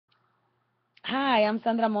Hi, I'm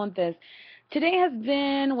Sandra Montes. Today has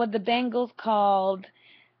been what the Bengals called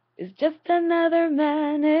is just another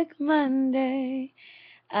manic Monday.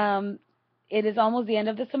 Um, it is almost the end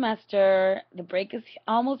of the semester. The break is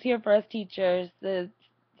almost here for us teachers. The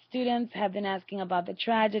students have been asking about the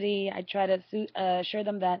tragedy. I try to assure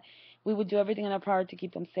them that we would do everything in our power to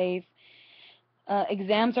keep them safe.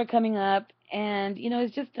 Exams are coming up, and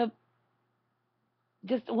it's just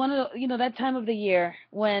one of that time of the year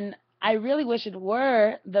when I really wish it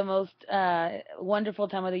were the most wonderful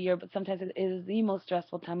time of the year, but sometimes it is the most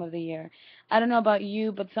stressful time of the year. I don't know about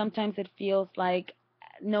you, but sometimes it feels like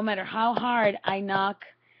no matter how hard I knock,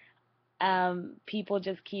 people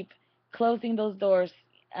just keep closing those doors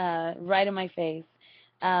right in my face.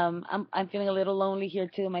 I'm feeling a little lonely here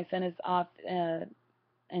too. My son is off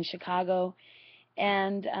in Chicago,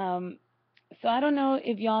 and so I don't know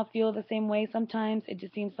if y'all feel the same way sometimes. It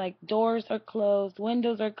just seems like doors are closed,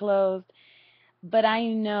 windows are closed, but I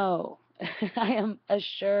know, I am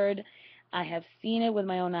assured, I have seen it with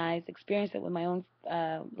my own eyes, experienced it with my own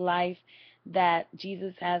life, that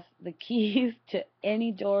Jesus has the keys to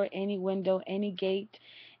any door, any window, any gate,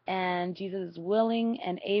 and Jesus is willing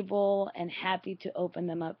and able and happy to open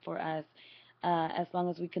them up for us as long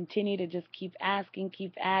as we continue to just keep asking,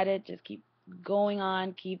 keep at it, just keep going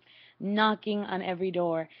on, keep knocking on every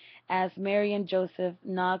door. As Mary and Joseph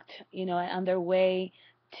knocked, on their way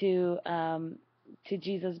to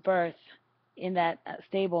Jesus' birth in that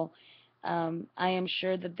stable, I am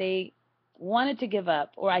sure that they wanted to give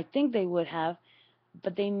up, or I think they would have,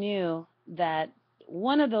 but they knew that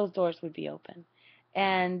one of those doors would be open.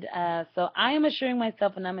 And so I am assuring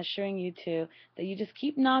myself, and I'm assuring you too, that you just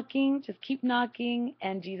keep knocking,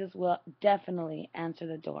 and Jesus will definitely answer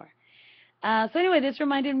the door. So anyway, this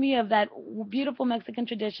reminded me of that beautiful Mexican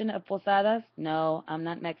tradition of posadas. No, I'm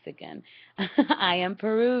not Mexican. I am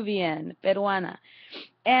Peruvian, Peruana.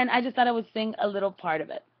 And I just thought I would sing a little part of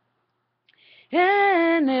it.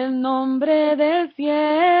 En el nombre del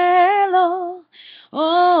cielo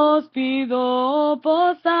os pido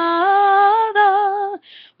posada,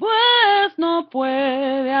 pues no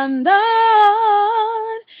puede andar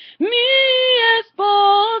mi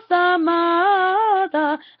esposa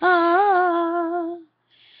amada.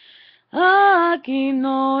 Aquí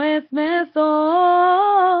no es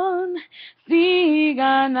mesón,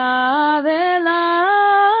 sigan adelante,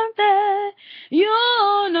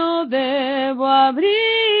 yo no debo abrir,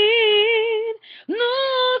 no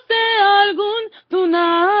sé algún tunante.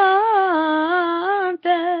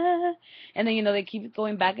 And then, they keep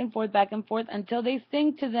going back and forth until they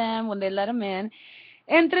sing to them when they let them in.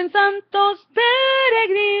 Entren Santos,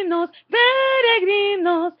 peregrinos,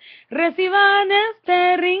 peregrinos, reciban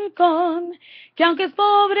este rincón, que aunque es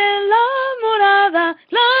pobre la morada,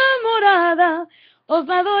 os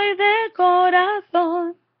la doy de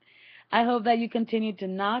corazón. I hope that you continue to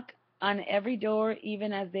knock on every door,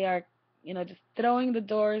 even as they are, just throwing the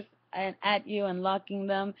doors at you and locking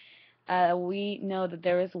them. We know that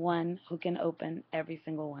there is one who can open every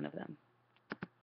single one of them.